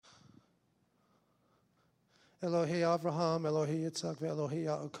Elohe Avraham, Elohe Yitzhak, Elohe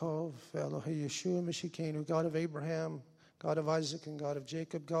Yaakov, Elohe Yeshua Mishikeinu, God of Abraham, God of Isaac, and God of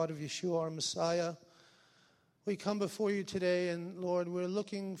Jacob, God of Yeshua, our Messiah. We come before you today, and Lord, we're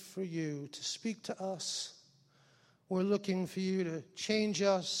looking for you to speak to us. We're looking for you to change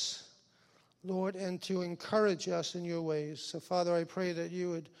us, Lord, and to encourage us in your ways. So, Father, I pray that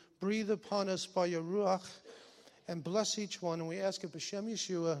you would breathe upon us by your Ruach and bless each one. And we ask it b'Shem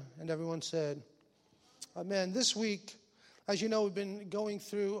Yeshua, and everyone said, Amen. This week, as you know, we've been going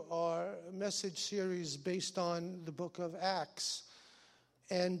through our message series based on the book of Acts.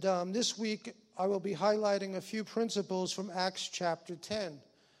 And this week, I will be highlighting a few principles from Acts chapter 10.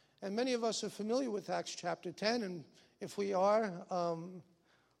 And many of us are familiar with Acts chapter 10, and if we are,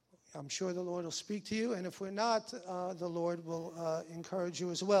 I'm sure the Lord will speak to you, and if we're not, the Lord will encourage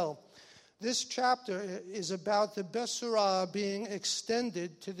you as well. This chapter is about the Besorah being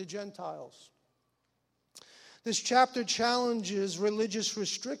extended to the Gentiles. This chapter challenges religious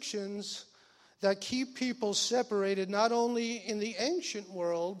restrictions that keep people separated not only in the ancient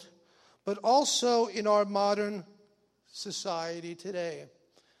world, but also in our modern society today.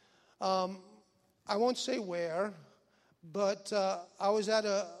 I won't say where, but I was at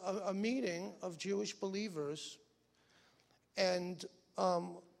a meeting of Jewish believers, and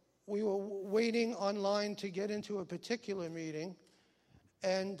we were waiting online to get into a particular meeting,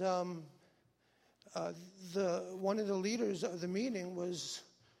 and one of the leaders of the meeting was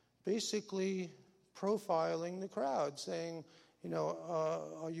basically profiling the crowd, saying,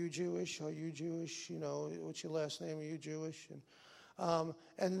 are you Jewish? Are you Jewish? What's your last name? Are you Jewish? And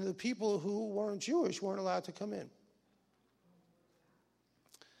the people who weren't Jewish weren't allowed to come in.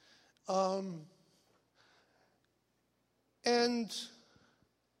 And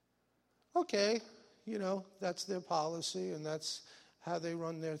okay, that's their policy and that's how they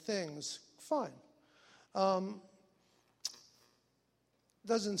run their things. Fine.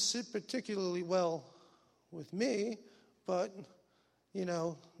 Doesn't sit particularly well with me, but,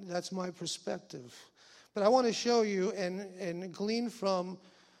 that's my perspective. But I want to show you and glean from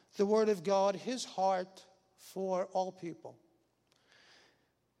the Word of God his heart for all people.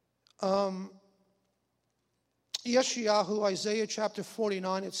 Yeshayahu, Isaiah chapter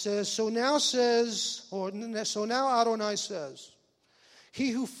 49, it says, So now Adonai says,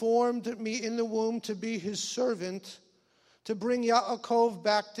 He who formed me in the womb to be his servant, to bring Yaakov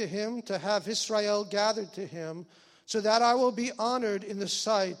back to him, to have Israel gathered to him, so that I will be honored in the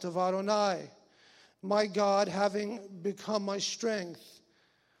sight of Adonai, my God, having become my strength.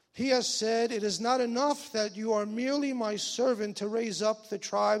 He has said, It is not enough that you are merely my servant to raise up the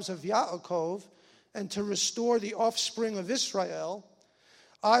tribes of Yaakov and to restore the offspring of Israel.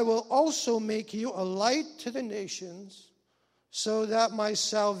 I will also make you a light to the nations, so that my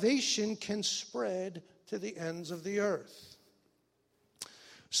salvation can spread to the ends of the earth.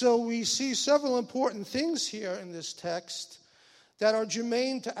 So we see several important things here in this text that are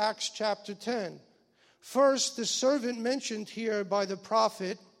germane to Acts chapter 10. First, the servant mentioned here by the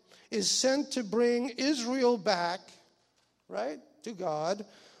prophet is sent to bring Israel back, right, to God.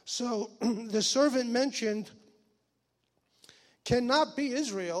 So the servant mentioned cannot be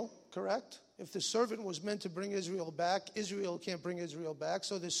Israel, correct? If the servant was meant to bring Israel back, Israel can't bring Israel back.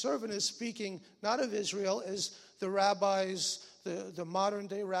 So the servant is speaking not of Israel as the rabbis, the modern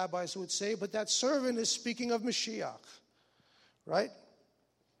day rabbis would say, but that servant is speaking of Mashiach, right?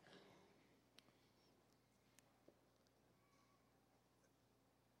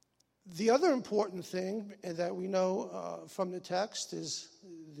 The other important thing that we know from the text is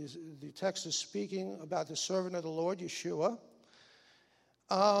the text is speaking about the servant of the Lord, Yeshua.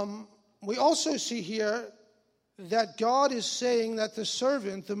 We also see here that God is saying that the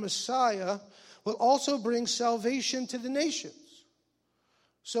servant, the Messiah, will also bring salvation to the nations.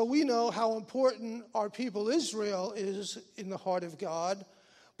 So we know how important our people Israel is in the heart of God.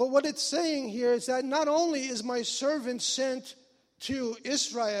 But what it's saying here is that not only is my servant sent to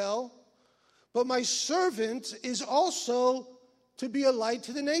Israel, but my servant is also to be a light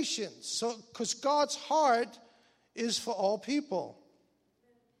to the nations. So, because God's heart is for all people.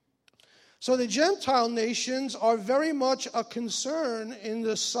 So the Gentile nations are very much a concern in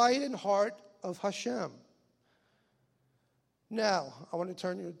the sight and heart of Hashem. Now, I want to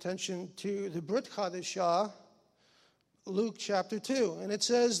turn your attention to the Brit Chadashah, Luke chapter 2. And it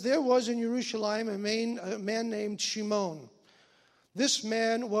says, There was in Jerusalem a man named Shimon. This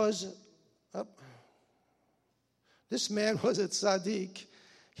man was a tzaddik.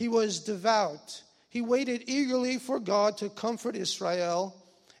 He was devout. He waited eagerly for God to comfort Israel,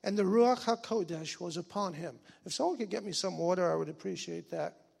 and the Ruach HaKodesh was upon him. If someone could get me some water, I would appreciate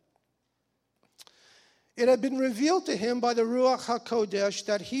that. It had been revealed to him by the Ruach HaKodesh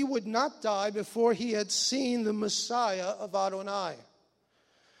that he would not die before he had seen the Messiah of Adonai.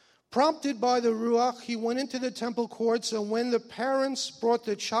 Prompted by the Ruach, he went into the temple courts, and when the parents brought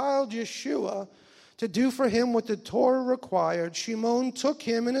the child Yeshua to do for him what the Torah required, Shimon took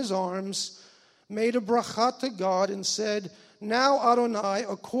him in his arms, made a bracha to God, and said, "Now, Adonai,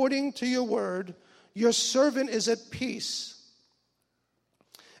 according to your word, your servant is at peace,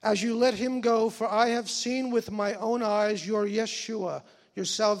 as you let him go, for I have seen with my own eyes your Yeshua, your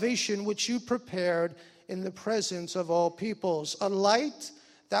salvation, which you prepared in the presence of all peoples, a light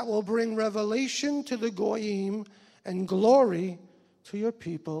that will bring revelation to the Goyim and glory to your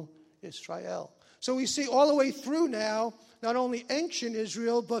people, Israel." So we see all the way through now, not only ancient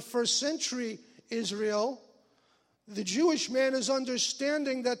Israel, but first century Israel, the Jewish man is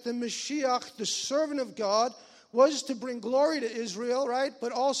understanding that the Mashiach, the servant of God, was to bring glory to Israel, right?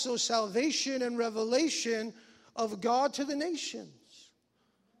 But also salvation and revelation of God to the nations.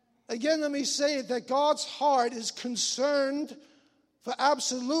 Again, let me say that God's heart is concerned for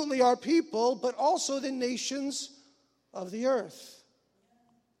absolutely our people, but also the nations of the earth.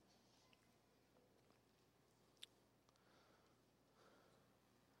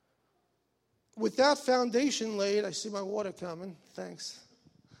 With that foundation laid, I see my water coming. Thanks.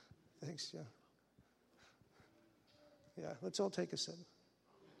 Thanks, Joe. Yeah, let's all take a sip.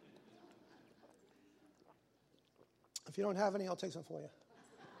 If you don't have any, I'll take some for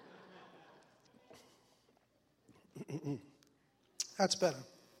you. That's better.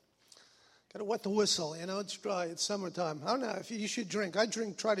 Got to wet the whistle, it's dry, it's summertime. I don't know if you should drink. Try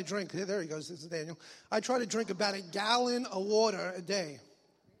to drink. There he goes, this is Daniel. I try to drink about a gallon of water a day.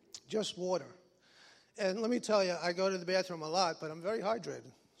 Just water. And let me tell you, I go to the bathroom a lot, but I'm very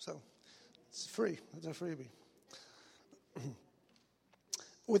hydrated. So it's free. It's a freebie.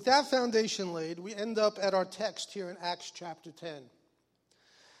 With that foundation laid, we end up at our text here in Acts chapter 10.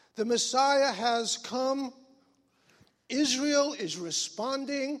 The Messiah has come. Israel is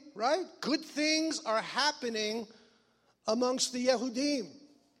responding, right? Good things are happening amongst the Yehudim.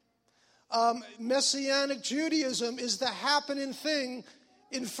 Messianic Judaism is the happening thing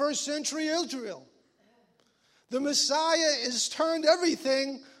in first century Israel. The Messiah has turned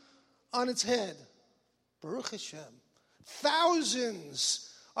everything on its head. Baruch Hashem. Thousands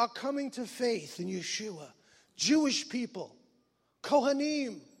are coming to faith in Yeshua. Jewish people,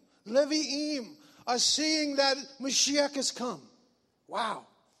 Kohanim, Levi'im, are seeing that Mashiach has come. Wow.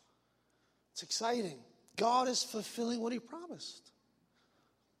 It's exciting. God is fulfilling what he promised.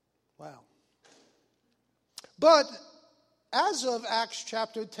 Wow. But as of Acts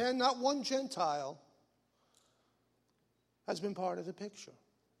chapter 10, not one Gentile has been part of the picture.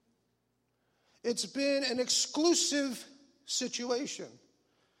 It's been an exclusive situation.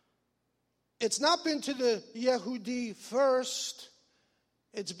 It's not been to the Yehudi first.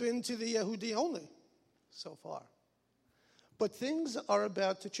 It's been to the Yehudi only so far. But things are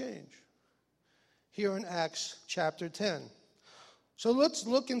about to change here in Acts chapter 10. So let's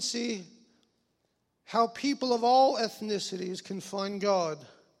look and see how people of all ethnicities can find God.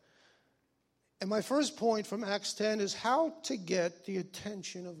 And my first point from Acts 10 is how to get the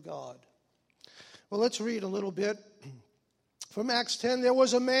attention of God. Well, let's read a little bit. From Acts 10, there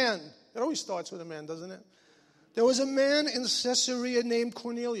was a man. It always starts with a man, doesn't it? There was a man in Caesarea named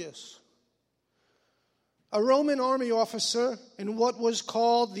Cornelius, a Roman army officer in what was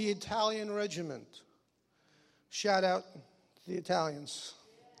called the Italian regiment. Shout out to the Italians.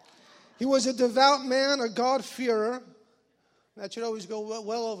 He was a devout man, a God-fearer. That should always go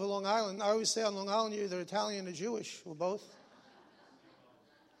well over Long Island. I always say on Long Island, you're either Italian or Jewish, or both.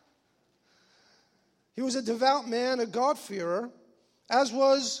 He was a devout man, a God-fearer, as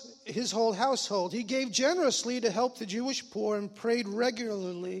was his whole household. He gave generously to help the Jewish poor and prayed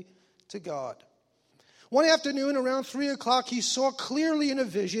regularly to God. One afternoon around 3 o'clock, he saw clearly in a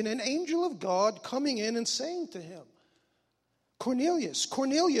vision an angel of God coming in and saying to him, "Cornelius,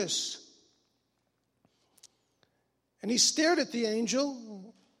 Cornelius." And he stared at the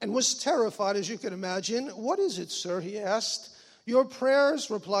angel and was terrified, as you can imagine. "What is it, sir?" he asked. "Your prayers,"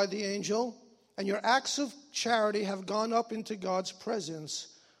 replied the angel, "and your acts of charity have gone up into God's presence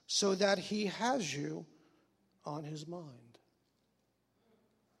so that he has you on his mind."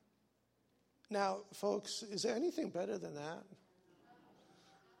 Now, folks, is there anything better than that?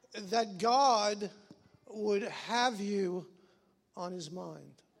 That God would have you on his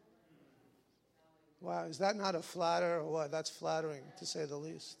mind. Wow, is that not a flatter or what? That's flattering, to say the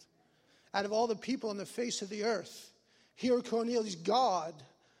least. Out of all the people on the face of the earth, here Cornelius, God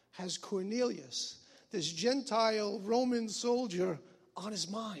has Cornelius, this Gentile Roman soldier, on his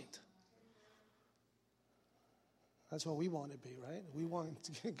mind. That's what we want to be, right? We want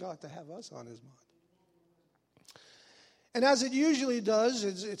God to have us on his mind. And as it usually does,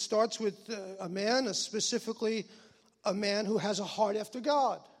 it starts with a man, specifically a man who has a heart after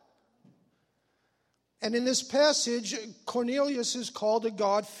God. And in this passage, Cornelius is called a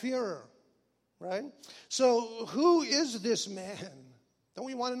God-fearer, right? So who is this man? Don't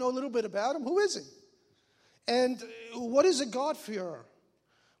we want to know a little bit about him? Who is he? And what is a God-fearer?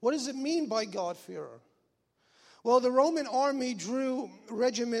 What does it mean by God-fearer? Well, the Roman army drew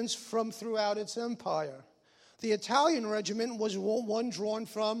regiments from throughout its empire. The Italian regiment was one drawn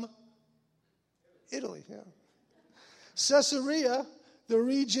from Italy. Yeah. Caesarea, the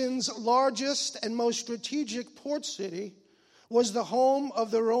region's largest and most strategic port city, was the home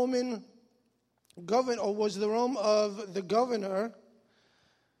of the Roman governor, or was the home of the governor,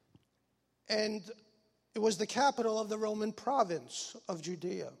 and it was the capital of the Roman province of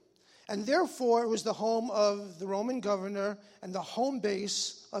Judea. And therefore, it was the home of the Roman governor and the home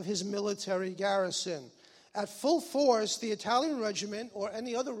base of his military garrison. At full force, the Italian regiment, or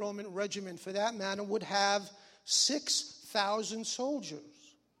any other Roman regiment for that matter, would have 6,000 soldiers.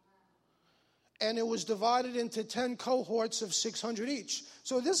 And it was divided into 10 cohorts of 600 each.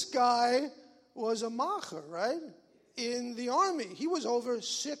 So this guy was a macher, right? In the army. He was over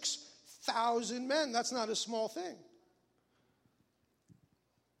 6,000 men. That's not a small thing.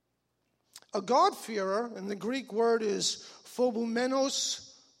 A God-fearer, and the Greek word is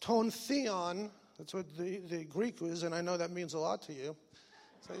phobumenos ton theon. That's what the Greek is, and I know that means a lot to you.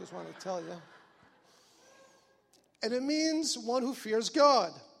 So I just want to tell you. And it means one who fears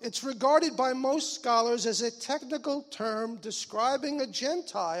God. It's regarded by most scholars as a technical term describing a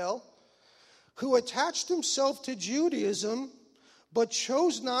Gentile who attached himself to Judaism but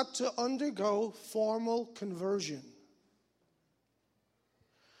chose not to undergo formal conversion,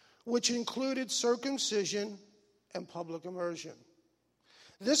 which included circumcision and public immersion.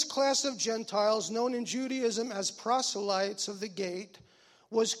 This class of Gentiles, known in Judaism as proselytes of the gate,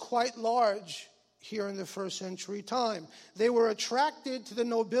 was quite large here in the first century time. They were attracted to the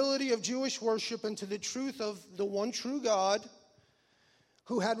nobility of Jewish worship and to the truth of the one true God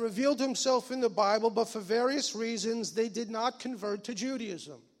who had revealed himself in the Bible, but for various reasons they did not convert to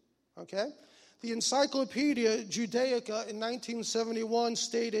Judaism. Okay? The Encyclopedia Judaica in 1971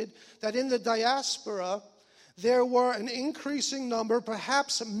 stated that in the diaspora there were an increasing number,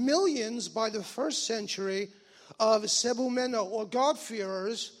 perhaps millions by the first century, of sebumeno, or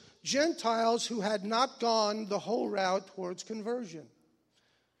God-fearers, Gentiles who had not gone the whole route towards conversion.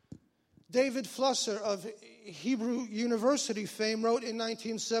 David Flusser of Hebrew University fame wrote in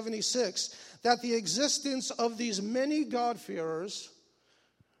 1976 that the existence of these many God-fearers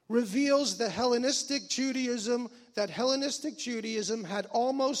reveals that Hellenistic Judaism had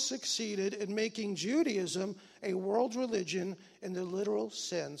almost succeeded in making Judaism a world religion in the literal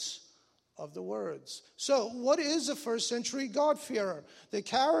sense of the words. So, what is a first century God-fearer? The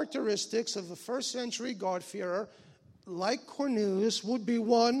characteristics of a first century God-fearer, like Cornelius, would be: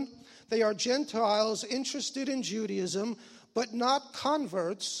 one, they are Gentiles interested in Judaism, but not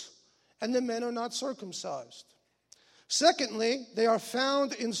converts, and the men are not circumcised. Secondly, they are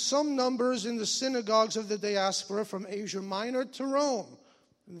found in some numbers in the synagogues of the diaspora from Asia Minor to Rome.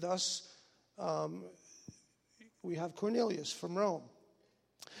 And thus, we have Cornelius from Rome.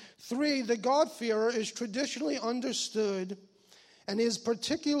 Three, the God-fearer is traditionally understood and is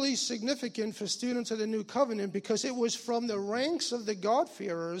particularly significant for students of the New Covenant because it was from the ranks of the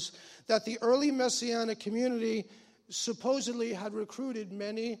God-fearers that the early Messianic community supposedly had recruited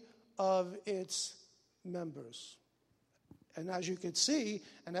many of its members. And as you could see,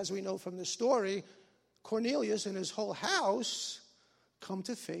 and as we know from the story, Cornelius and his whole house come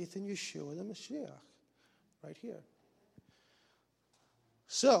to faith in Yeshua the Mashiach, right here.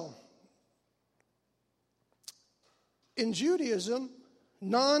 So, in Judaism,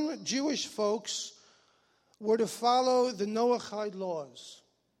 non-Jewish folks were to follow the Noahide laws,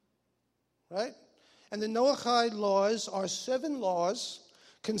 right? And the Noahide laws are 7 laws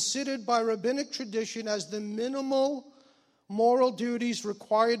considered by rabbinic tradition as the minimal moral duties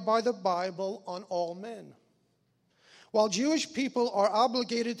required by the Bible on all men. While Jewish people are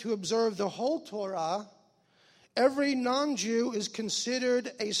obligated to observe the whole Torah, every non-Jew is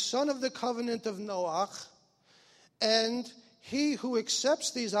considered a son of the covenant of Noach, and he who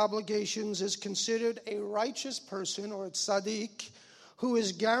accepts these obligations is considered a righteous person, or a tzaddik, who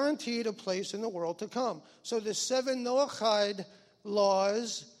is guaranteed a place in the world to come. So the 7 Noachide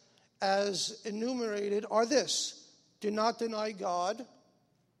laws, as enumerated, are this: do not deny God,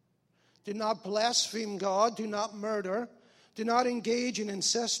 do not blaspheme God, do not murder, Do not engage in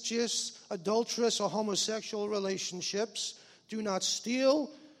incestuous, adulterous, or homosexual relationships. Do not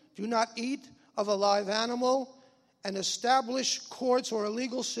steal. Do not eat of a live animal. And establish courts or a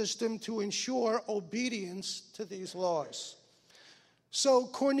legal system to ensure obedience to these laws. So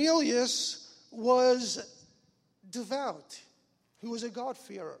Cornelius was devout. He was a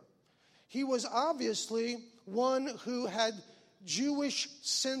God-fearer. He was obviously one who had Jewish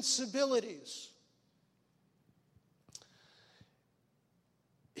sensibilities.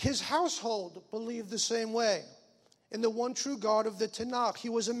 His household believed the same way in the one true God of the Tanakh. He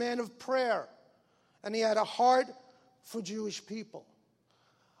was a man of prayer, and he had a heart for Jewish people.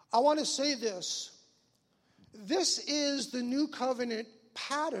 I want to say this. This is the new covenant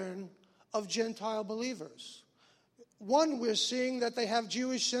pattern of Gentile believers. One, we're seeing that they have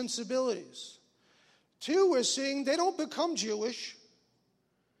Jewish sensibilities. Two, we're seeing they don't become Jewish.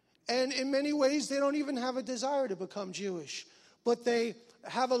 And in many ways, they don't even have a desire to become Jewish. But they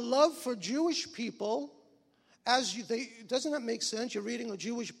have a love for Jewish people. Doesn't that make sense? You're reading a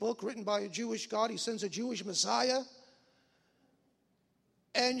Jewish book written by a Jewish God. He sends a Jewish Messiah.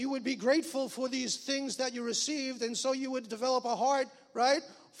 And you would be grateful for these things that you received. And so you would develop a heart, right,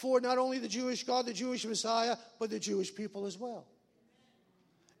 for not only the Jewish God, the Jewish Messiah, but the Jewish people as well.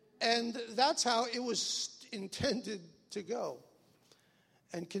 And that's how it was intended to go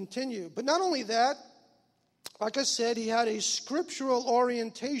and continue. But not only that, like I said, he had a scriptural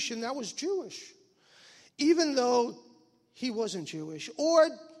orientation that was Jewish, even though he wasn't Jewish, or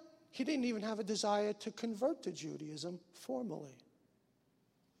he didn't even have a desire to convert to Judaism formally.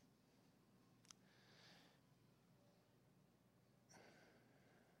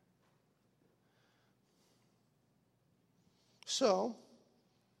 So,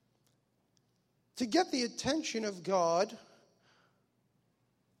 to get the attention of God,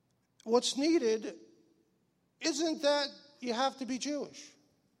 what's needed isn't that you have to be Jewish.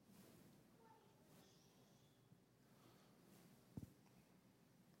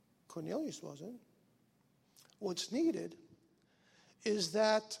 Cornelius wasn't. What's needed is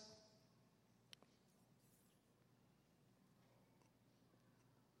that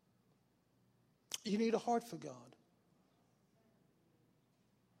you need a heart for God.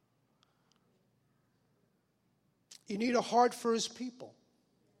 You need a heart for his people.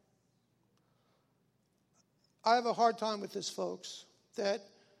 I have a hard time with this, folks, that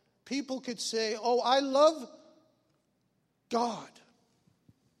people could say, oh, I love God,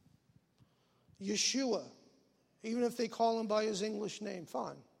 Yeshua, even if they call him by his English name,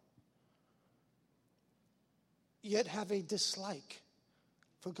 fine. Yet have a dislike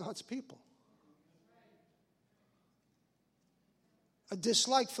for God's people. A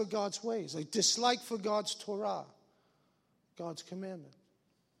dislike for God's ways, a dislike for God's Torah, God's commandment.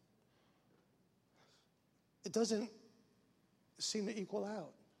 It doesn't seem to equal out.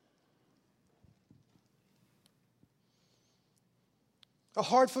 A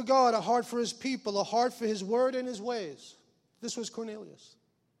heart for God, a heart for his people, a heart for his word and his ways. This was Cornelius.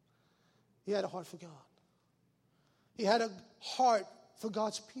 He had a heart for God. He had a heart for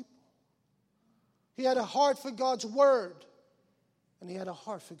God's people. He had a heart for God's word. And he had a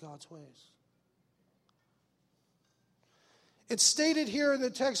heart for God's ways. It's stated here in the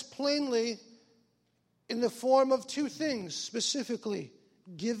text plainly in the form of two things, specifically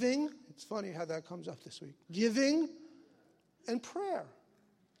giving. It's funny how that comes up this week. Giving and prayer.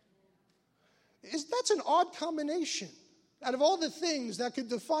 That's an odd combination. Out of all the things that could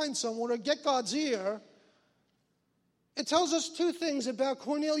define someone or get God's ear, it tells us two things about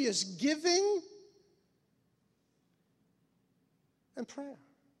Cornelius: giving and prayer.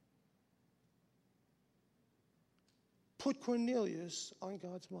 Put Cornelius on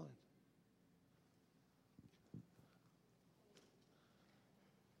God's mind.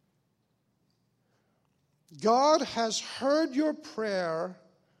 God has heard your prayer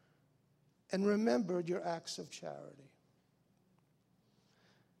and remembered your acts of charity.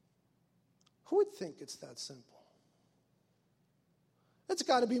 Who would think it's that simple? It's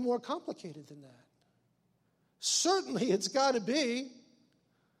got to be more complicated than that. Certainly, it's got to be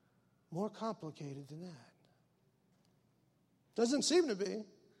more complicated than that. Doesn't seem to be.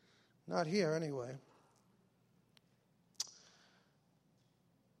 Not here, anyway.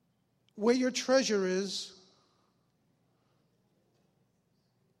 Where your treasure is,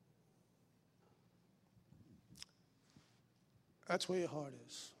 that's where your heart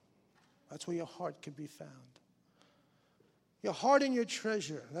is. That's where your heart can be found. Your heart and your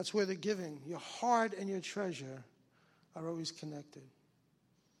treasure, that's where the giving, your heart and your treasure are always connected.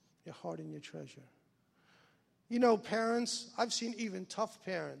 Your heart and your treasure. You know, parents, I've seen even tough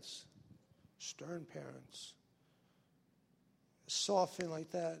parents, stern parents, soften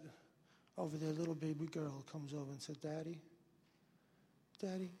like that over their little baby girl comes over and said, Daddy,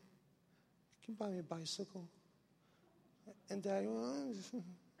 can you buy me a bicycle? And Daddy, well,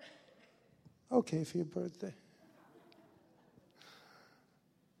 okay, for your birthday.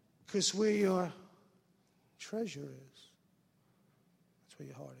 Because where your treasure is, that's where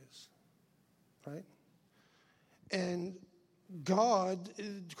your heart is, right? And God,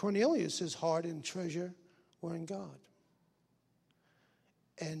 Cornelius' heart and treasure were in God.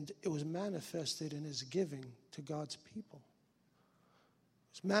 And it was manifested in his giving to God's people.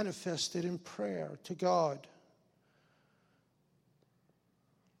 It was manifested in prayer to God.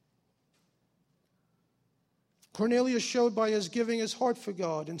 Cornelius showed by his giving his heart for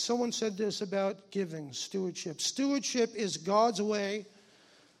God. And someone said this about giving, stewardship. Stewardship is God's way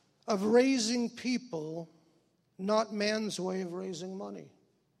of raising people, not man's way of raising money.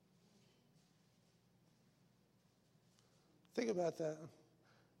 Think about that.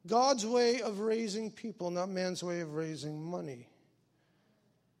 God's way of raising people, not man's way of raising money.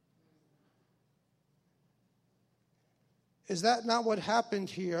 Is that not what happened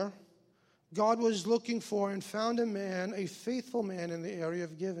here? God was looking for and found a man, a faithful man in the area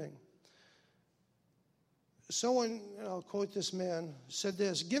of giving. Someone, I'll quote this man, said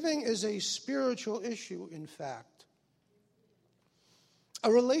this: giving is a spiritual issue, in fact.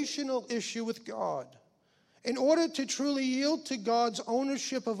 A relational issue with God. In order to truly yield to God's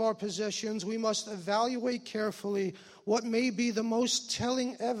ownership of our possessions, we must evaluate carefully what may be the most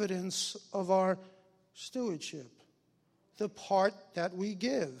telling evidence of our stewardship, the part that we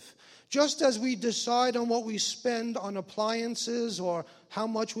give. Just as we decide on what we spend on appliances or how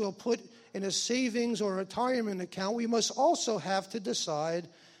much we'll put in a savings or retirement account, we must also have to decide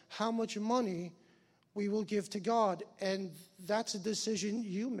how much money we will give to God. And that's a decision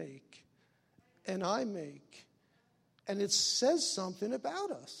you make and I make. And it says something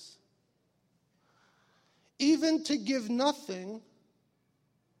about us. Even to give nothing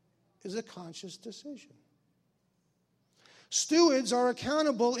is a conscious decision. Stewards are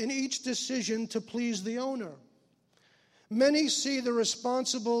accountable in each decision to please the owner. Many see the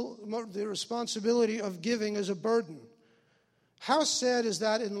responsibility of giving as a burden. How sad is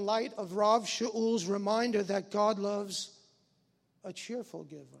that in light of Rav Shaul's reminder that God loves a cheerful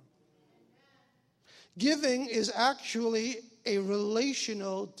giver? Giving is actually a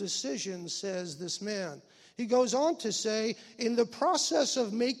relational decision, says this man. He goes on to say, in the process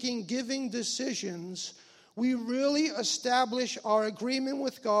of making giving decisions, we really establish our agreement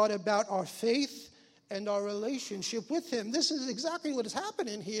with God about our faith and our relationship with Him. This is exactly what is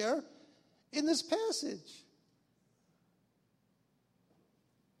happening here in this passage.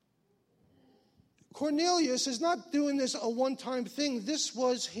 Cornelius is not doing this a one-time thing. This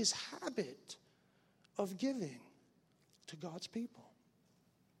was his habit of giving to God's people.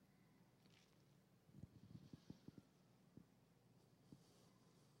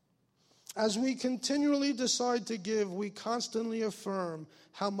 As we continually decide to give, we constantly affirm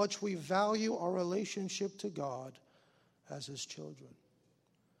how much we value our relationship to God as His children.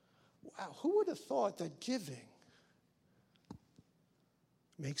 Wow, who would have thought that giving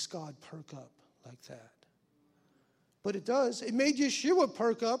makes God perk up like that? But it does. It made Yeshua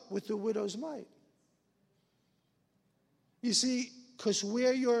perk up with the widow's mite. You see, because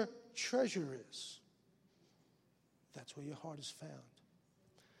where your treasure is, that's where your heart is found.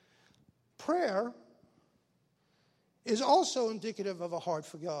 Prayer is also indicative of a heart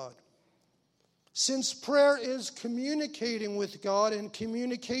for God. Since prayer is communicating with God, and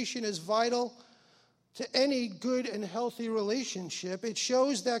communication is vital to any good and healthy relationship, it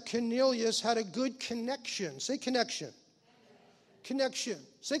shows that Cornelius had a good connection. Say connection. Connection.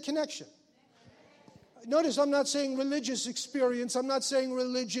 Say connection. Notice I'm not saying religious experience. I'm not saying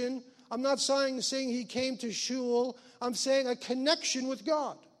religion. I'm not saying he came to shul. I'm saying a connection with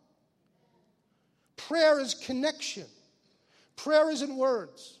God. Prayer is connection. Prayer isn't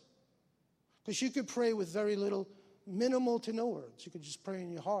words. Because you could pray with very little, minimal to no words. You could just pray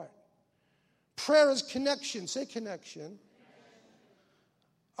in your heart. Prayer is connection. Say connection.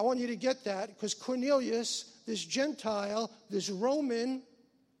 I want you to get that, because Cornelius, this Gentile, this Roman,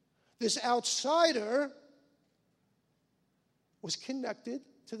 this outsider, was connected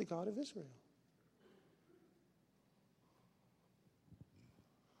to the God of Israel.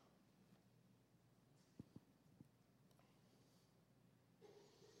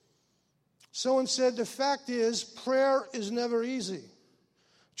 Someone said, the fact is, prayer is never easy.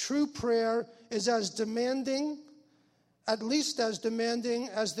 True prayer is as demanding, at least as demanding,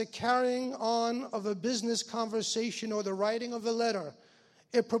 as the carrying on of a business conversation or the writing of a letter.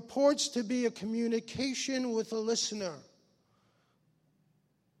 It purports to be a communication with a listener.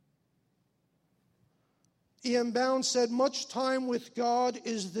 E.M. Bounds said, much time with God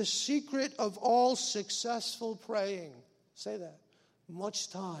is the secret of all successful praying. Say that. Much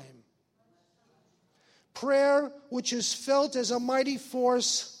time. Prayer, which is felt as a mighty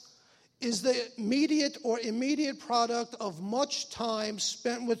force, is the immediate product of much time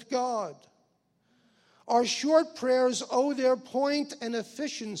spent with God. Our short prayers owe their point and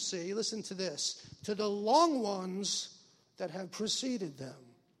efficiency, listen to this, to the long ones that have preceded them.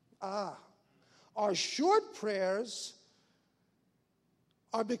 Our short prayers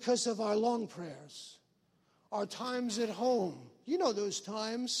are because of our long prayers. Our times at home. You know those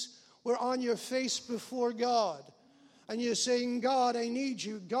times. We're on your face before God. And you're saying, God, I need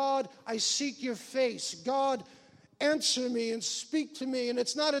you. God, I seek your face. God, answer me and speak to me. And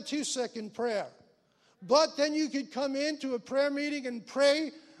it's not a 2-second prayer. But then you could come into a prayer meeting and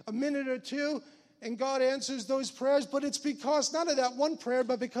pray a minute or two, and God answers those prayers. But it's because, not of that one prayer,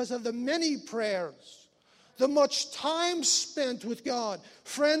 but because of the many prayers. The much time spent with God.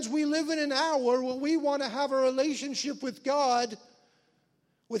 Friends, we live in an hour where we want to have a relationship with God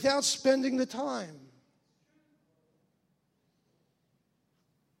without spending the time.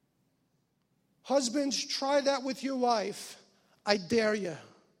 Husbands, try that with your wife. I dare you.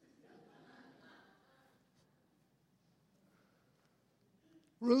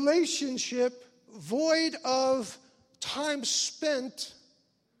 Relationship void of time spent,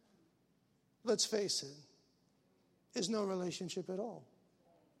 let's face it, is no relationship at all.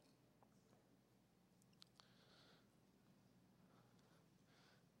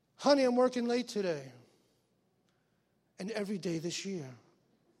 Honey, I'm working late today and every day this year.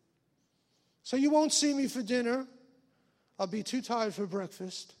 So you won't see me for dinner. I'll be too tired for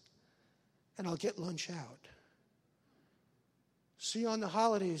breakfast, and I'll get lunch out. See you on the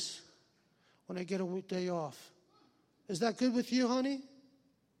holidays when I get a day off. Is that good with you, honey?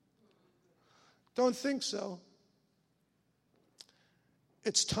 Don't think so.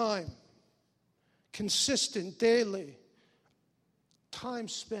 It's time. Consistent, daily. Time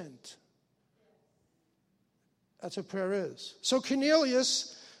spent. That's what prayer is. So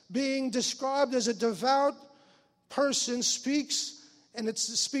Cornelius, being described as a devout person, speaks, and it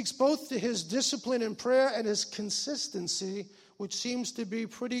speaks both to his discipline in prayer and his consistency, which seems to be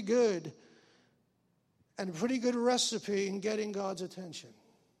pretty good, and a pretty good recipe in getting God's attention.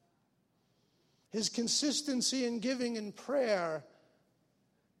 His consistency in giving in prayer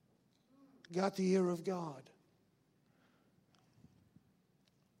got the ear of God.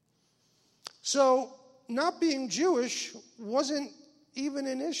 So, not being Jewish wasn't even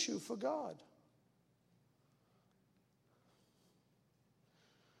an issue for God.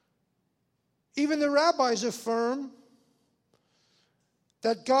 Even the rabbis affirm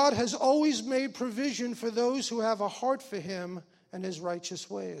that God has always made provision for those who have a heart for him and his righteous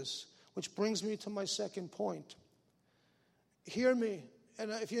ways. Which brings me to my second point. Hear me, and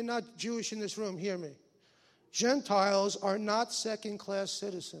if you're not Jewish in this room, hear me. Gentiles are not second-class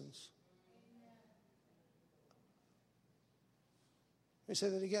citizens. Let me say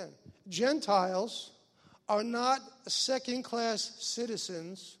that again. Gentiles are not second-class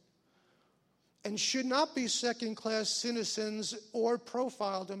citizens and should not be second-class citizens or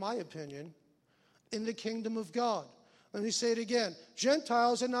profiled, in my opinion, in the kingdom of God. Let me say it again.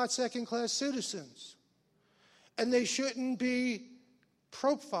 Gentiles are not second-class citizens, and they shouldn't be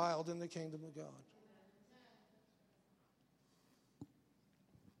profiled in the kingdom of God.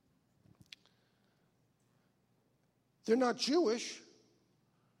 They're not Jewish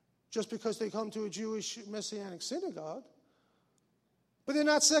just because they come to a Jewish Messianic synagogue, but they're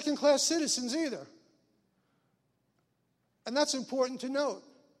not second-class citizens either. And that's important to note,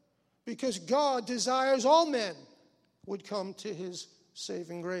 because God desires all men would come to his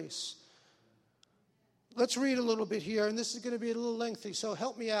saving grace. Let's read a little bit here, and this is going to be a little lengthy, so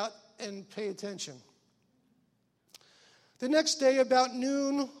help me out and pay attention. The next day, about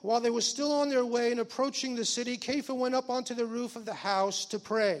noon, while they were still on their way and approaching the city, Kepha went up onto the roof of the house to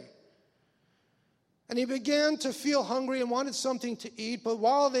pray. And he began to feel hungry and wanted something to eat, but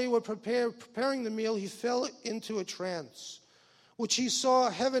while they were preparing the meal, he fell into a trance, which he saw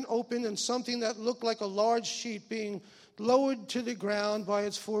heaven open and something that looked like a large sheet being lowered to the ground by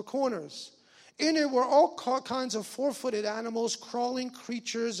its four corners. In it were all kinds of four-footed animals, crawling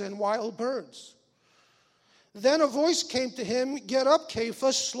creatures, and wild birds. Then a voice came to him, "Get up,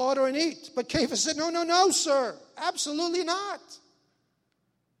 Kepha, slaughter and eat." But Kepha said, No, sir, absolutely not.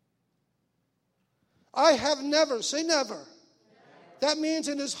 I have never, say never. That means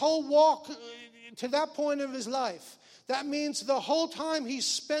in his whole walk to that point of his life, that means the whole time he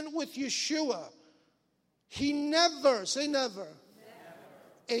spent with Yeshua, he never, say never,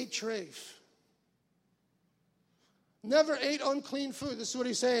 ate treif. Never ate unclean food. This is what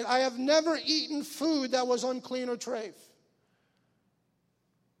he's saying. I have never eaten food that was unclean or treif.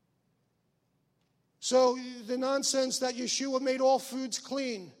 So the nonsense that Yeshua made all foods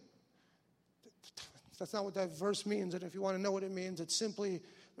clean, that's not what that verse means. And if you want to know what it means, it's simply,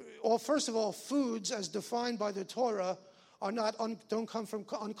 first of all, foods as defined by the Torah don't come from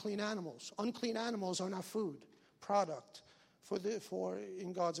unclean animals. Unclean animals are not food, product for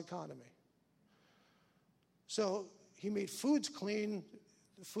in God's economy. So he made foods clean.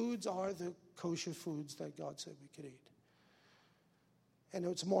 The foods are the kosher foods that God said we could eat. And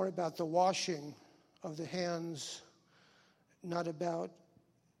it's more about the washing of the hands, not about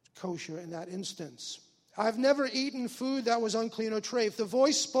kosher in that instance. I've never eaten food that was unclean or treif. The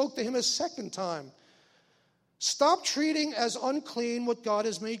voice spoke to him a second time. Stop treating as unclean what God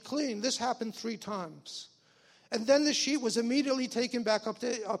has made clean. This happened 3 times. And then the sheet was immediately taken back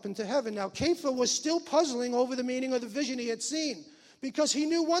up into heaven. Now, Kepha was still puzzling over the meaning of the vision he had seen, because he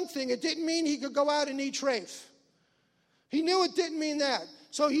knew one thing. It didn't mean he could go out and eat treif. He knew it didn't mean that.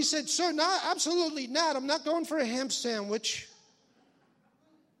 So he said, sir, absolutely not. I'm not going for a ham sandwich.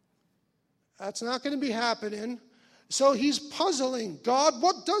 That's not going to be happening. So he's puzzling. God,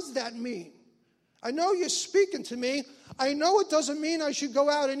 what does that mean? I know you're speaking to me. I know it doesn't mean I should go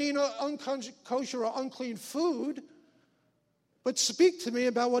out and eat unkosher or unclean food. But speak to me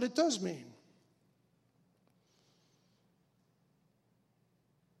about what it does mean.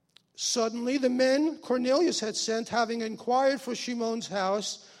 Suddenly, the men Cornelius had sent, having inquired for Shimon's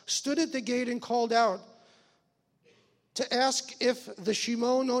house, stood at the gate and called out to ask if the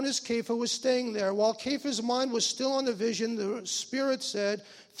Shimon known as Kepha was staying there. While Kepha's mind was still on the vision, the Spirit said,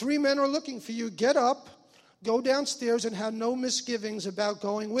 3 men are looking for you. Get up, go downstairs, and have no misgivings about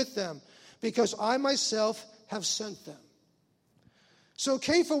going with them, because I myself have sent them. So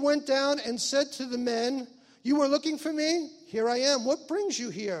Kepha went down and said to the men, you were looking for me? Here I am. What brings you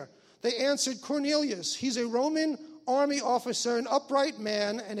here? They answered, Cornelius. He's a Roman army officer, an upright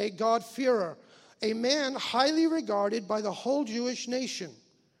man, and a God-fearer, a man highly regarded by the whole Jewish nation.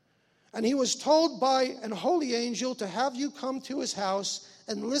 And he was told by an holy angel to have you come to his house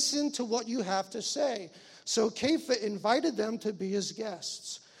and listen to what you have to say. So Kepha invited them to be his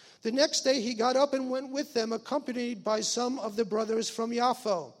guests. The next day he got up and went with them, accompanied by some of the brothers from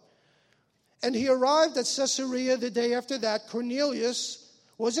Yaffo. And he arrived at Caesarea the day after that. Cornelius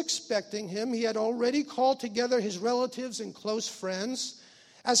was expecting him. He had already called together his relatives and close friends.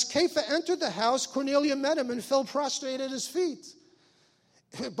 As Kepha entered the house, Cornelius met him and fell prostrate at his feet.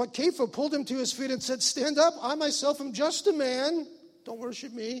 But Kepha pulled him to his feet and said, stand up, I myself am just a man. Don't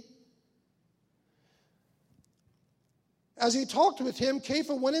worship me. As he talked with him,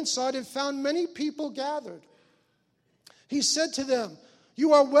 Kepha went inside and found many people gathered. He said to them,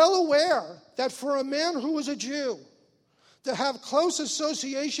 you are well aware that for a man who is a Jew, to have close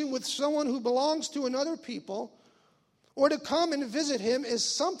association with someone who belongs to another people, or to come and visit him, is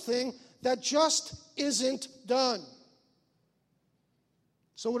something that just isn't done.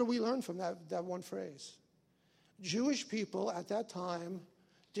 So what do we learn from that one phrase? Jewish people at that time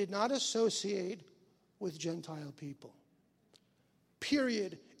did not associate with Gentile people.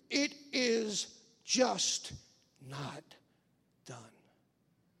 Period. It is just not done.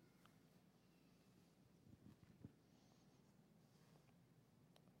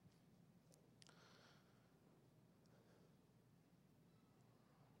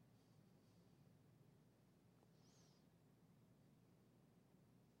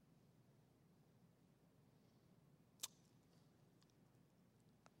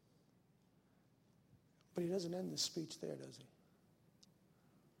 But he doesn't end the speech there, does he?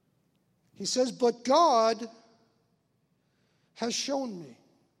 He says, but God has shown me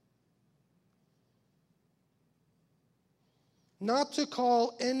not to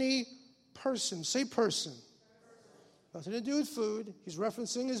call any person, say person, nothing to do with food, he's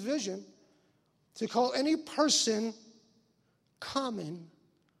referencing his vision, to call any person common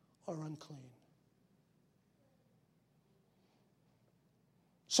or unclean.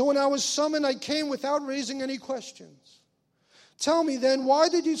 So when I was summoned, I came without raising any questions. Tell me then, why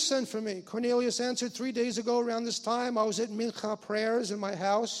did you send for me? Cornelius answered, 3 days ago around this time, I was at Mincha prayers in my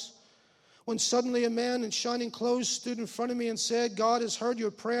house, when suddenly a man in shining clothes stood in front of me and said, God has heard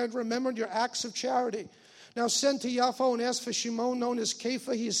your prayer and remembered your acts of charity. Now send to Yaffo and ask for Shimon, known as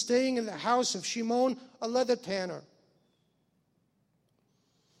Kepha. He is staying in the house of Shimon, a leather tanner,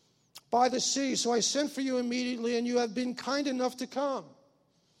 by the sea. So I sent for you immediately, and you have been kind enough to come.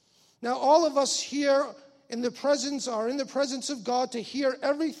 Now all of us here are in the presence of God to hear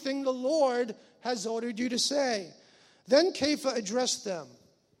everything the Lord has ordered you to say. Then Kepha addressed them.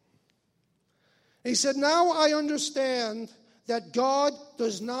 He said, now I understand that God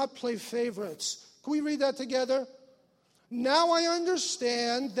does not play favorites. Can we read that together? Now I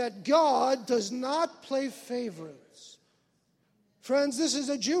understand that God does not play favorites. Friends, this is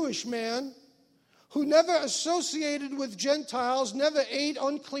a Jewish man who never associated with Gentiles, never ate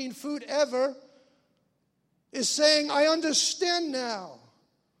unclean food ever, is saying, I understand now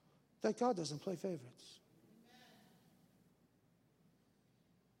that God doesn't play favorites.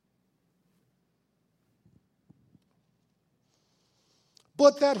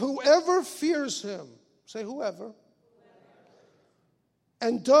 But that whoever fears him, say whoever,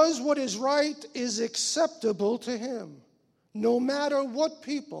 and does what is right is acceptable to him, no matter what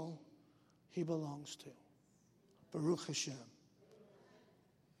people he belongs to. Baruch Hashem.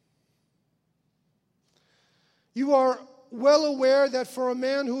 You are well aware that for a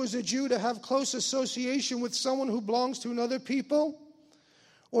man who is a Jew to have close association with someone who belongs to another people,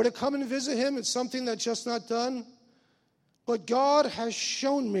 or to come and visit him, it's something that's just not done. But God has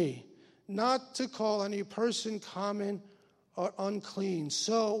shown me not to call any person common or unclean.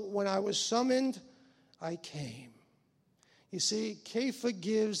 So when I was summoned, I came. You see, Kepha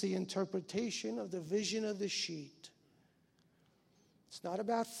gives the interpretation of the vision of the sheet. It's not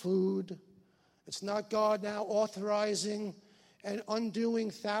about food. It's not God now authorizing and undoing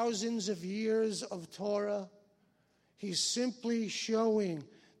thousands of years of Torah. He's simply showing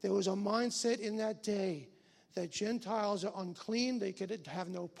there was a mindset in that day that Gentiles are unclean. They could have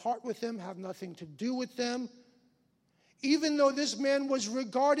no part with them, have nothing to do with them. Even though this man was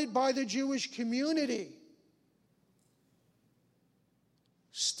regarded by the Jewish community,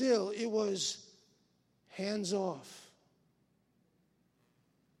 still it was hands off.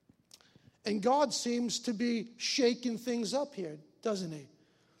 And God seems to be shaking things up here, doesn't he?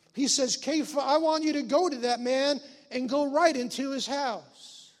 He says, Kepha, I want you to go to that man and go right into his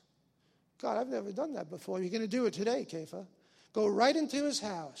house. God, I've never done that before. You're going to do it today, Kepha. Go right into his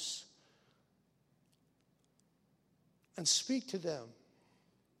house and speak to them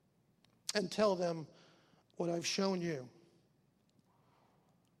and tell them what I've shown you.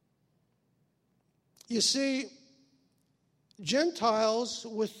 You see, Gentiles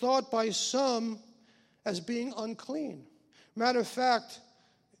were thought by some as being unclean. Matter of fact,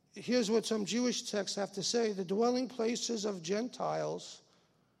 here's what some Jewish texts have to say. The dwelling places of Gentiles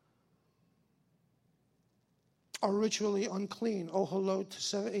are ritually unclean. Oholot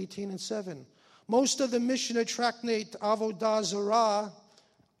 18:7. Most of the Mishnah tractate Avodah Zarah,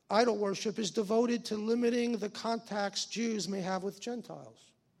 idol worship, is devoted to limiting the contacts Jews may have with Gentiles.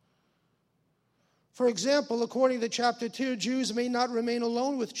 For example, according to chapter 2, Jews may not remain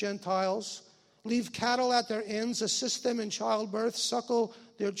alone with Gentiles, leave cattle at their inns, assist them in childbirth, suckle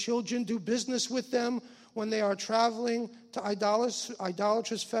their children, do business with them when they are traveling to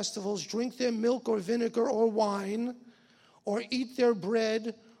idolatrous festivals, drink their milk or vinegar or wine, or eat their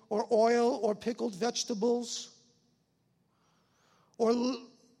bread or oil or pickled vegetables, or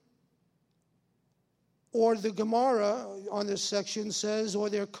the Gemara on this section says, or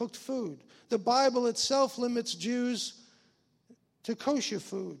their cooked food. The Bible itself limits Jews to kosher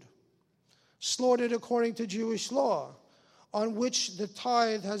food, slaughtered according to Jewish law, on which the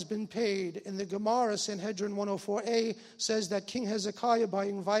tithe has been paid. In the Gemara, Sanhedrin 104a says that King Hezekiah, by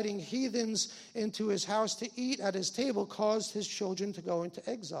inviting heathens into his house to eat at his table, caused his children to go into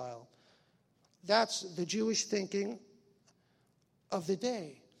exile. That's the Jewish thinking of the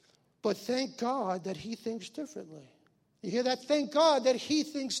day. But thank God that he thinks differently. You hear that? Thank God that he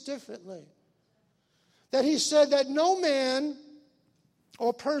thinks differently. That he said that no man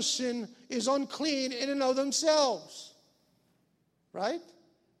or person is unclean in and of themselves. Right?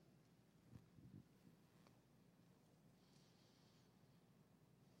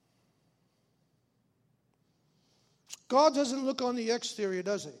 God doesn't look on the exterior,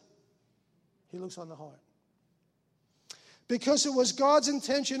 does he? He looks on the heart. Because it was God's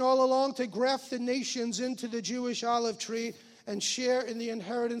intention all along to graft the nations into the Jewish olive tree and share in the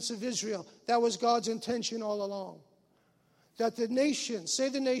inheritance of Israel. That was God's intention all along. That the nations, say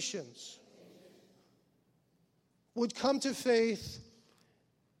the nations, would come to faith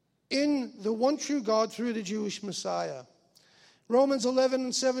in the one true God through the Jewish Messiah. Romans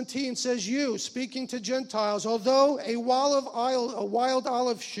 11:17 says, you, speaking to Gentiles, although a wild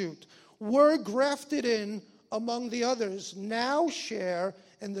olive shoot, were grafted in among the others, now share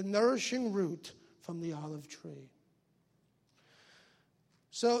in the nourishing root from the olive tree.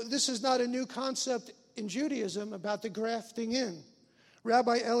 So this is not a new concept in Judaism about the grafting in.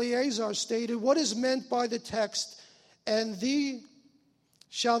 Rabbi Eliezer stated, what is meant by the text, and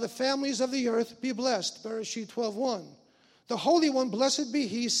shall the families of the earth be blessed, Bereshit 12:1. The Holy One, blessed be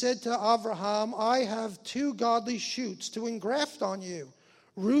he, said to Abraham, I have 2 godly shoots to engraft on you,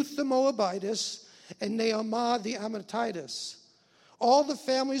 Ruth the Moabitess and Naamah the Ammonitess. All the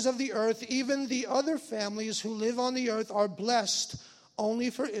families of the earth, even the other families who live on the earth, are blessed only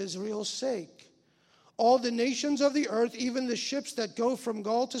for Israel's sake. All the nations of the earth, even the ships that go from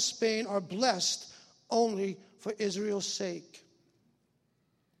Gaul to Spain, are blessed only for Israel's sake.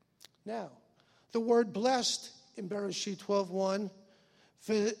 Now, the word blessed in Bereshit 12:1,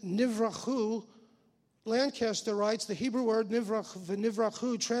 v'nivrachu, Lancaster writes, the Hebrew word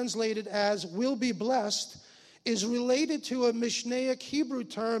v'nivrachu, translated as will be blessed, is related to a Mishnaic Hebrew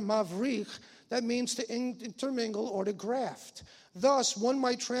term, mavrich, that means to intermingle or to graft. Thus, one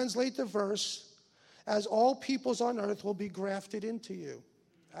might translate the verse as all peoples on earth will be grafted into you.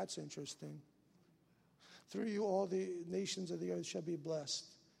 That's interesting. Through you all the nations of the earth shall be blessed.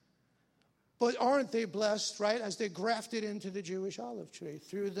 But aren't they blessed, right, as they're grafted into the Jewish olive tree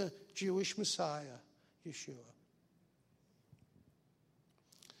through the Jewish Messiah, Yeshua?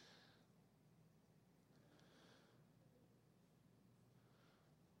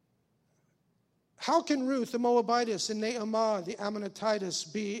 How can Ruth, the Moabitess, and Naamah, the Ammonitess,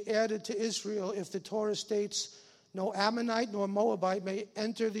 be added to Israel if the Torah states no Ammonite nor Moabite may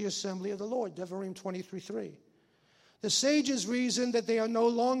enter the assembly of the Lord? Devarim 23:3. The sages reason that they are no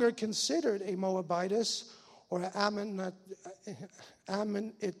longer considered a Moabitess or an Ammonite,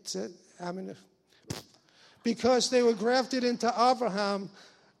 because they were grafted into Abraham,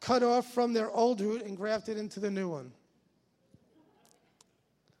 cut off from their old root and grafted into the new one.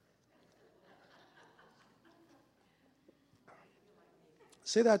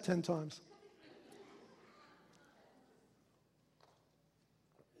 Say that 10 times.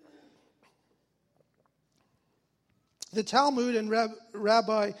 The Talmud and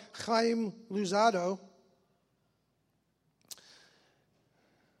Rabbi Chaim Luzzatto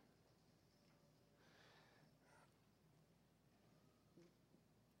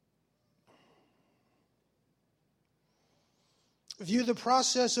view the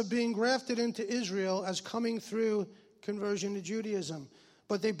process of being grafted into Israel as coming through conversion to Judaism.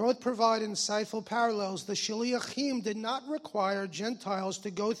 But they both provide insightful parallels. The Shaliachim did not require Gentiles to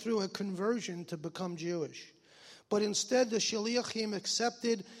go through a conversion to become Jewish. But instead, the Shaliachim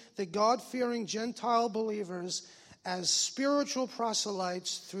accepted the God-fearing Gentile believers as spiritual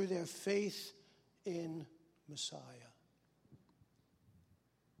proselytes through their faith in Messiah.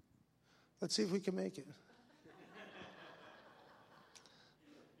 Let's see if we can make it.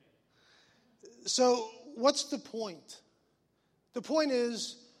 So, what's the point? The point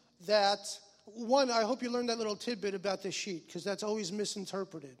is that, one, I hope you learned that little tidbit about the sheet, because that's always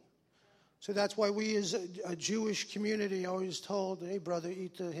misinterpreted. So that's why we as a Jewish community are always told, hey, brother,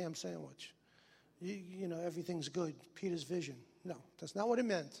 eat the ham sandwich. You know, everything's good. Peter's vision. No, that's not what it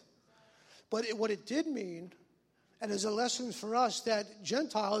meant. But what it did mean, and as a lesson for us, that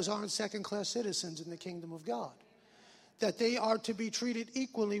Gentiles aren't second-class citizens in the kingdom of God. That they are to be treated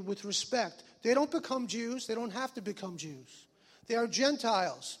equally with respect. They don't become Jews. They don't have to become Jews. They are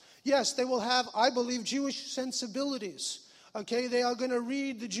Gentiles. Yes, they will have, I believe, Jewish sensibilities. Okay, they are going to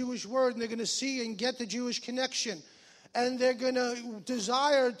read the Jewish word and they're going to see and get the Jewish connection. And they're going to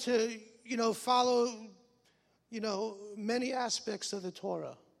desire to, follow, many aspects of the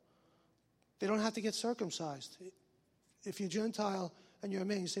Torah. They don't have to get circumcised. If you're Gentile and you're a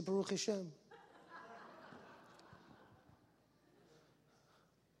man, you say, Baruch Hashem.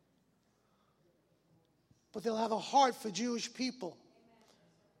 But they'll have a heart for Jewish people,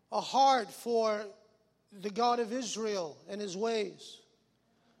 a heart for the God of Israel and his ways.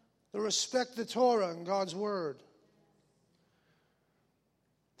 They'll respect the Torah and God's word.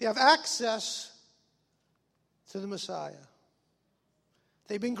 They have access to the Messiah.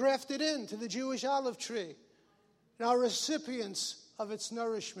 They've been grafted into the Jewish olive tree and are recipients of its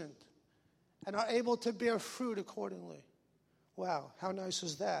nourishment and are able to bear fruit accordingly. Wow, how nice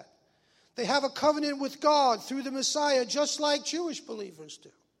is that? They have a covenant with God through the Messiah, just like Jewish believers do.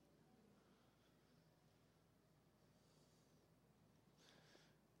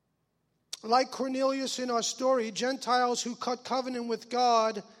 Like Cornelius in our story, Gentiles who cut covenant with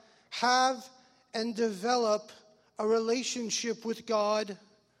God have and develop a relationship with God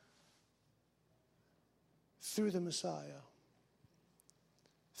through the Messiah,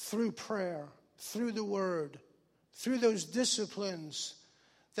 through prayer, through the word, through those disciplines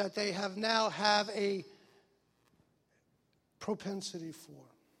that they have a propensity for.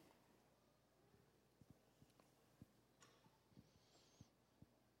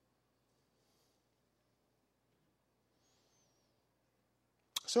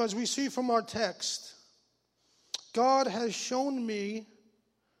 So as we see from our text, God has shown me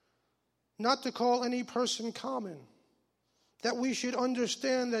not to call any person common, that we should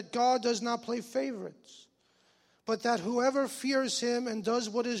understand that God does not play favorites, but that whoever fears him and does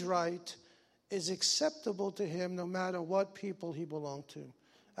what is right is acceptable to him no matter what people he belongs to.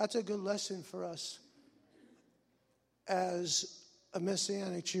 That's a good lesson for us as a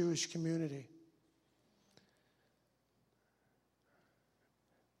Messianic Jewish community.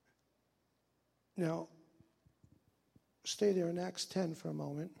 Now, stay there in Acts 10 for a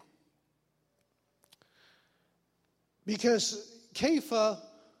moment. Because Kepha,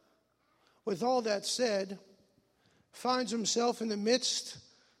 with all that said, finds himself in the midst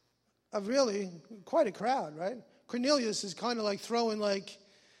of really quite a crowd, right? Cornelius is kind of like throwing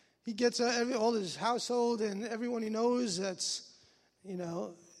he gets all his household and everyone he knows that's,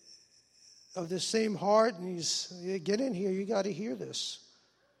 of the same heart, and he's, get in here, you got to hear this.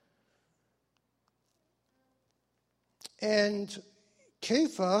 And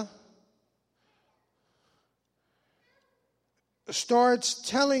Kepha starts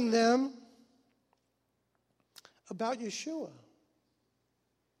telling them about Yeshua.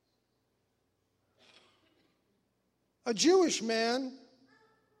 A Jewish man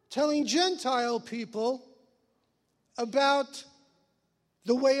telling Gentile people about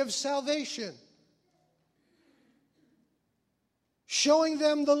the way of salvation, showing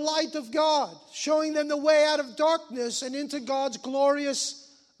them the light of God, showing them the way out of darkness and into God's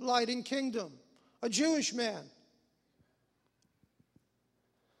glorious light and kingdom. A Jewish man.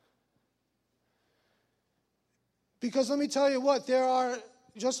 Because let me tell you what, there are,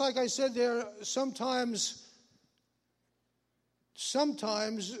 just like I said, there are sometimes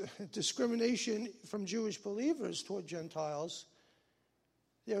discrimination from Jewish believers toward Gentiles.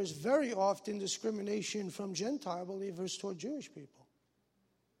 There's very often discrimination from Gentile believers toward Jewish people.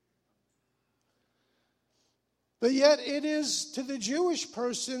 But yet it is to the Jewish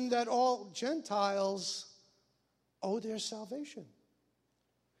person that all Gentiles owe their salvation.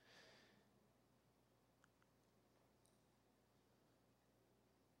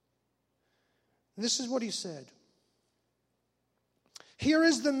 This is what he said. Here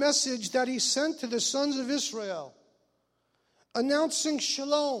is the message that he sent to the sons of Israel, announcing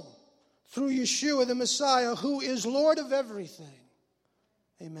shalom through Yeshua the Messiah, who is Lord of everything.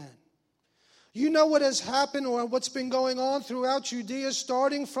 Amen. You know what has happened or what's been going on throughout Judea,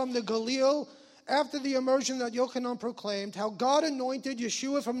 starting from the Galil after the immersion that Yochanan proclaimed, how God anointed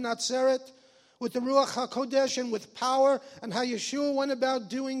Yeshua from Nazareth with the Ruach HaKodesh and with power, and how Yeshua went about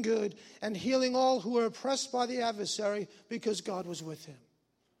doing good and healing all who were oppressed by the adversary because God was with him.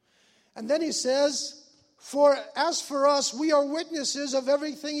 And then he says, as for us, we are witnesses of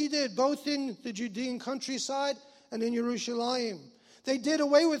everything he did, both in the Judean countryside and in Jerusalem. They did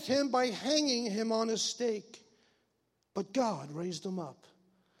away with him by hanging him on a stake. But God raised him up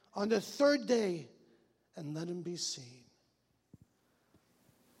on the third day and let him be seen.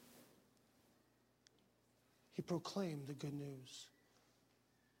 He proclaimed the good news.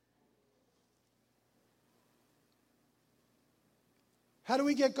 How do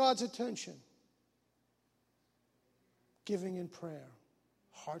we get God's attention? Giving in prayer,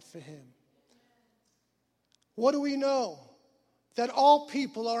 heart for him. What do we know? That all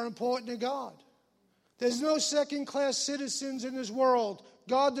people are important to God. There's no second-class citizens in this world.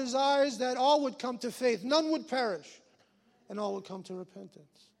 God desires that all would come to faith. None would perish, and all would come to repentance.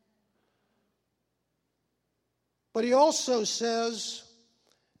 But he also says,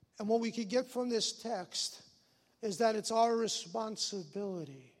 and what we could get from this text, is that it's our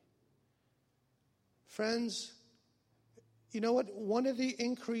responsibility. Friends, you know what? One of the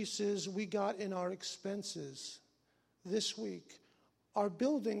increases we got in our expenses this week, our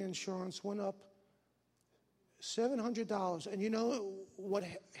building insurance went up $700. And you know what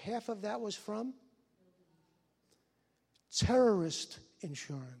half of that was from? Terrorist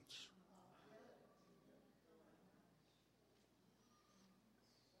insurance.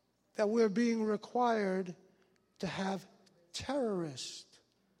 That we're being required to have terrorist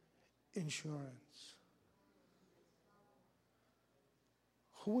insurance.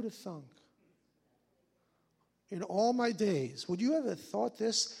 Who would have thunk? In all my days, would you ever thought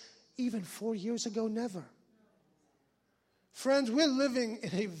this even 4 years ago? Never. Friends, we're living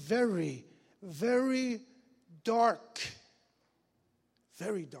in a very, very dark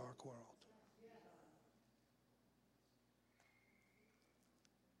world.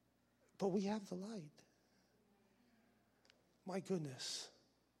 But we have the light. My goodness.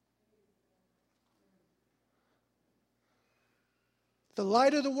 The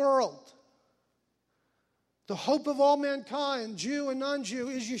light of the world. The hope of all mankind, Jew and non-Jew,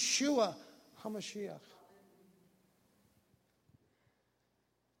 is Yeshua HaMashiach.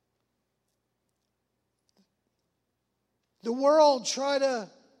 The world tried to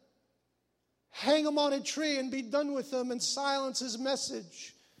hang him on a tree and be done with him and silence his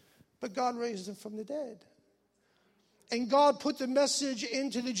message. But God raised him from the dead. And God put the message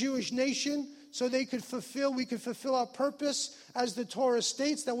into the Jewish nation so we could fulfill our purpose, as the Torah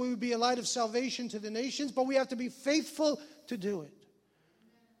states, that we would be a light of salvation to the nations, but we have to be faithful to do it.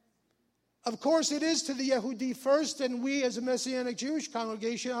 Of course, it is to the Yehudi first, and we as a Messianic Jewish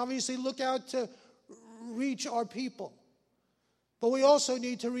congregation obviously look out to reach our people. But we also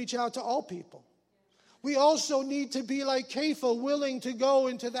need to reach out to all people. We also need to be like Kepha, willing to go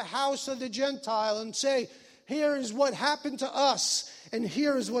into the house of the Gentile and say, here is what happened to us, and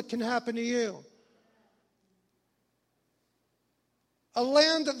here is what can happen to you. A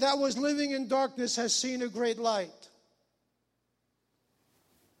land that was living in darkness has seen a great light.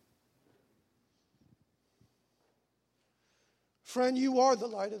 Friend, you are the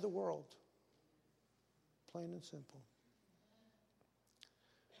light of the world. Plain and simple.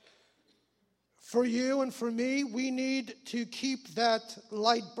 For you and for me, we need to keep that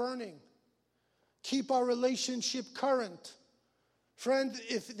light burning. Keep our relationship current. Friend,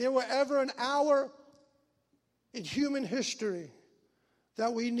 if there were ever an hour in human history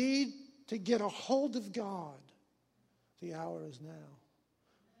that we need to get a hold of God, the hour is now.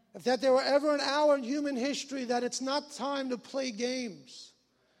 If that there were ever an hour in human history that it's not time to play games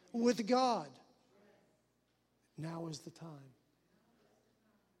with God, now is the time.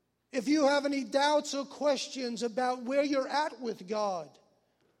 If you have any doubts or questions about where you're at with God,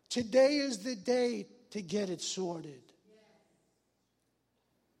 today is the day to get it sorted.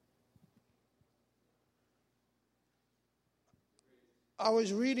 I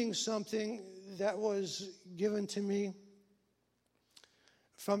was reading something that was given to me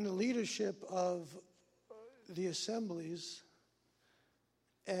from the leadership of the assemblies,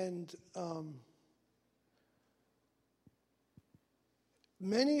 and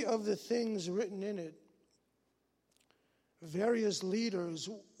many of the things written in it, various leaders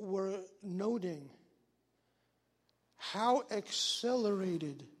were noting how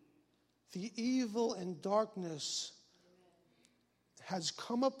accelerated the evil and darkness has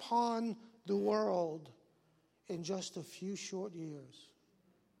come upon the world in just a few short years.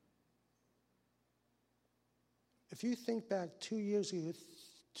 If you think back 2 years ago,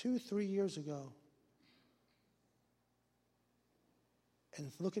 3 years ago, and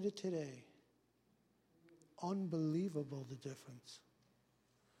look at it today, unbelievable the difference.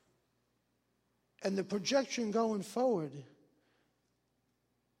 And the projection going forward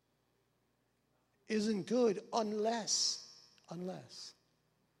isn't good unless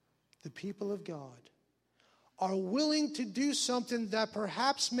the people of God are willing to do something that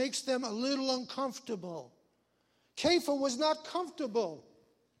perhaps makes them a little uncomfortable. Kepha was not comfortable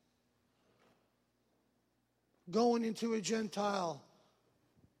going into a Gentile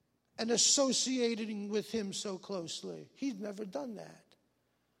and associating with him so closely. He's never done that.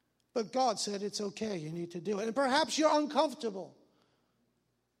 But God said, it's okay, you need to do it. And perhaps you're uncomfortable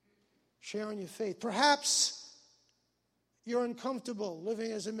sharing your faith. Perhaps you're uncomfortable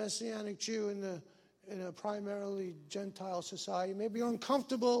living as a Messianic Jew in a primarily Gentile society. Maybe you're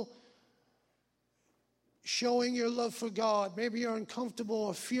uncomfortable showing your love for God. Maybe you're uncomfortable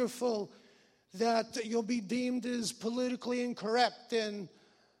or fearful that you'll be deemed as politically incorrect and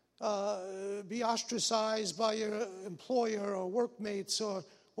be ostracized by your employer or workmates or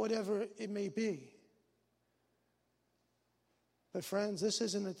whatever it may be. But friends, this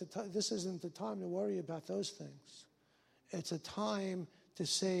isn't the time to worry about those things. It's a time to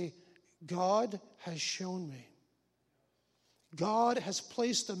say, God has shown me. God has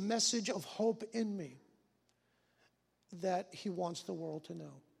placed a message of hope in me that he wants the world to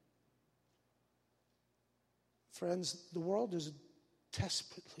know. Friends, the world is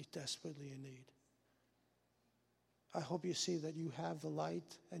desperately, desperately in need. I hope you see that you have the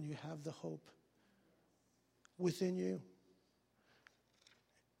light and you have the hope within you.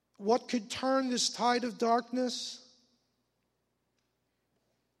 What could turn this tide of darkness?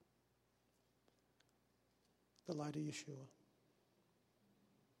 The light of Yeshua.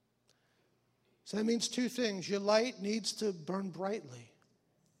 So that means two things. Your light needs to burn brightly.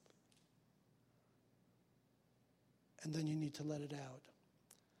 And then you need to let it out.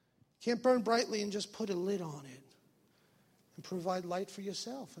 You can't burn brightly and just put a lid on it and provide light for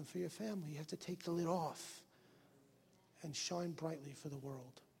yourself and for your family. You have to take the lid off and shine brightly for the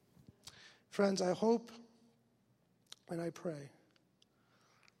world. Friends, I hope and I pray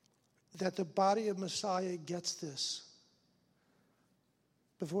that the body of Messiah gets this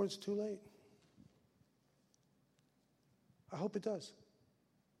before it's too late. I hope it does.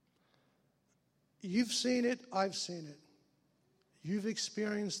 You've seen it, I've seen it. You've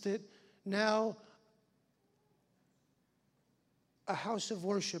experienced it. Now, a house of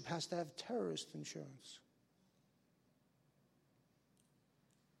worship has to have terrorist insurance.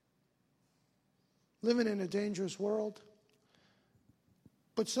 Living in a dangerous world.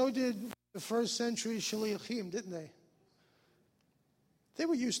 But so did the first century Shaliachim, didn't they? They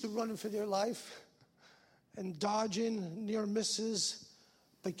were used to running for their life and dodging near misses.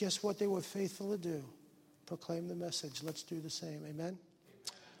 But guess what they were faithful to do? Proclaim the message. Let's do the same. Amen?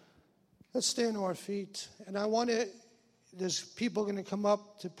 Let's stand to our feet. And there's people going to come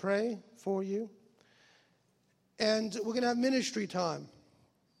up to pray for you. And we're going to have ministry time.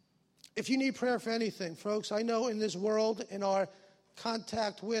 If you need prayer for anything, folks, I know in this world, in our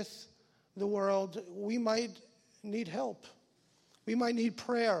contact with the world, we might need help. We might need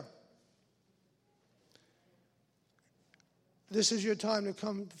prayer. This is your time to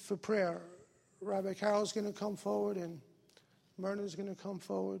come for prayer. Rabbi Carol's going to come forward, and Myrna's going to come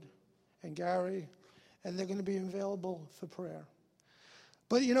forward, and Gary, and they're going to be available for prayer.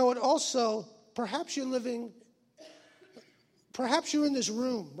 But you know what? Also, perhaps you're in this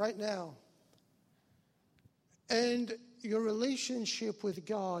room right now, and your relationship with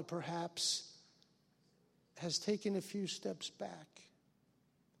God perhaps has taken a few steps back.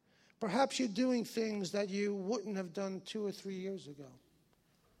 Perhaps you're doing things that you wouldn't have done 2 or 3 years ago.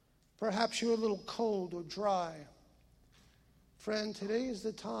 Perhaps you're a little cold or dry. Friend, today is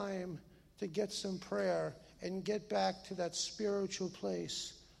the time to get some prayer and get back to that spiritual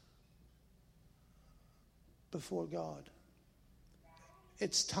place before God.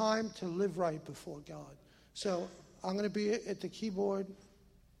 It's time to live right before God. So I'm going to be at the keyboard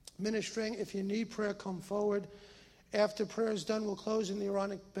ministering. If you need prayer, come forward. After prayer is done, we'll close in the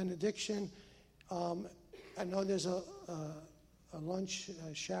Aaronic benediction. I know there's a lunch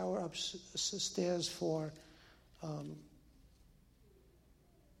shower upstairs for,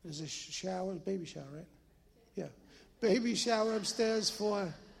 there's a shower, baby shower, right? Yeah. Baby shower upstairs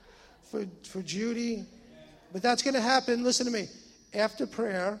for Judy. But that's going to happen, listen to me, after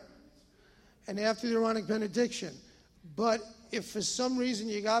prayer and after the Aaronic benediction. But if for some reason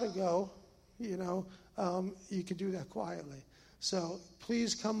you got to go, you can do that quietly. So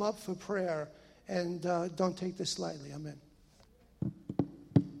please come up for prayer and don't take this lightly. Amen.